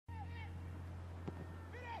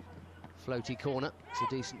Floaty corner. It's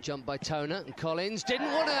a decent jump by Toner, and Collins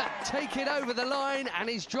didn't want to take it over the line, and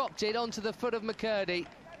he's dropped it onto the foot of McKirdy.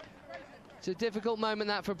 It's a difficult moment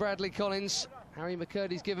that for Bradley Collins. Harry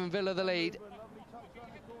McKirdy's given Villa the lead.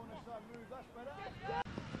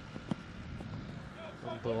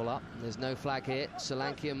 Ball up, there's no flag here.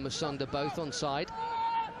 Solanke and Musonda both onside.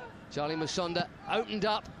 Charly Musonda opened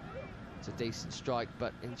up. It's a decent strike,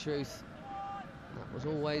 but in truth, that was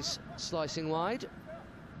always slicing wide.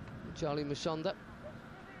 Charly Musonda.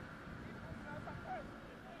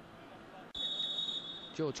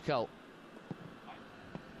 George Cole.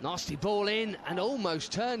 Nasty ball in and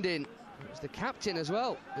almost turned in. It was the captain as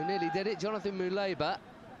well who nearly did it. Jonathan Muleba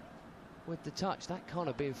with the touch. That can't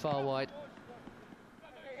have been far wide.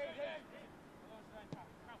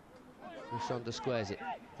 Musonda squares it.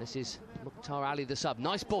 This is Mukhtar Ali, the sub.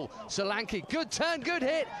 Nice ball. Solanke. Good turn, good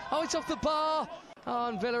hit. Oh, it's off the bar. Oh,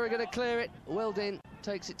 and Villa are going to clear it. Wildin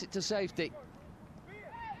takes it to safety.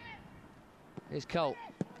 Here's Cole.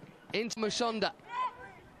 Into Musonda.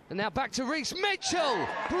 And now back to Reece Mitchell.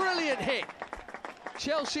 Brilliant hit.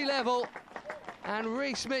 Chelsea level. And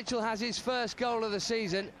Reece Mitchell has his first goal of the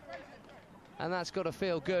season. And that's got to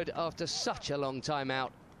feel good after such a long time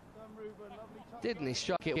out. Didn't he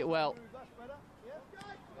strike it well?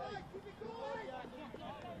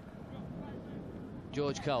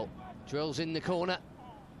 George Cole drills in the corner.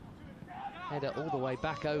 Header all the way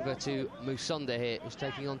back over to Musonda here, who's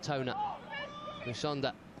taking on Toner.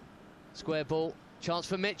 Musonda, square ball, chance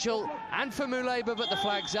for Mitchell and for Muleba, but the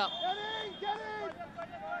flag's up.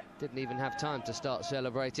 Didn't even have time to start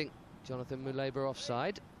celebrating. Jonathan Muleba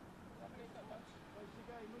offside.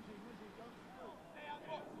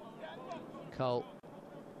 Cole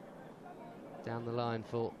down the line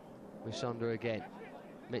for Musonda again.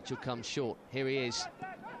 Mitchell comes short. Here he is.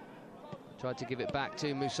 Tried to give it back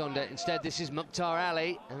to Musonda. Instead, this is Mukhtar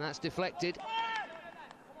Ali, and that's deflected.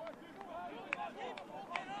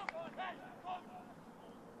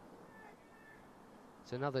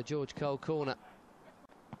 It's another George Cole corner.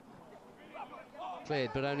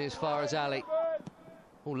 Cleared, but only as far as Ali.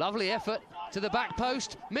 Oh, lovely effort to the back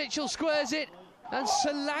post. Mitchell squares it, and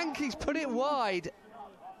Solanke's put it wide.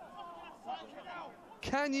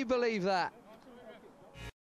 Can you believe that?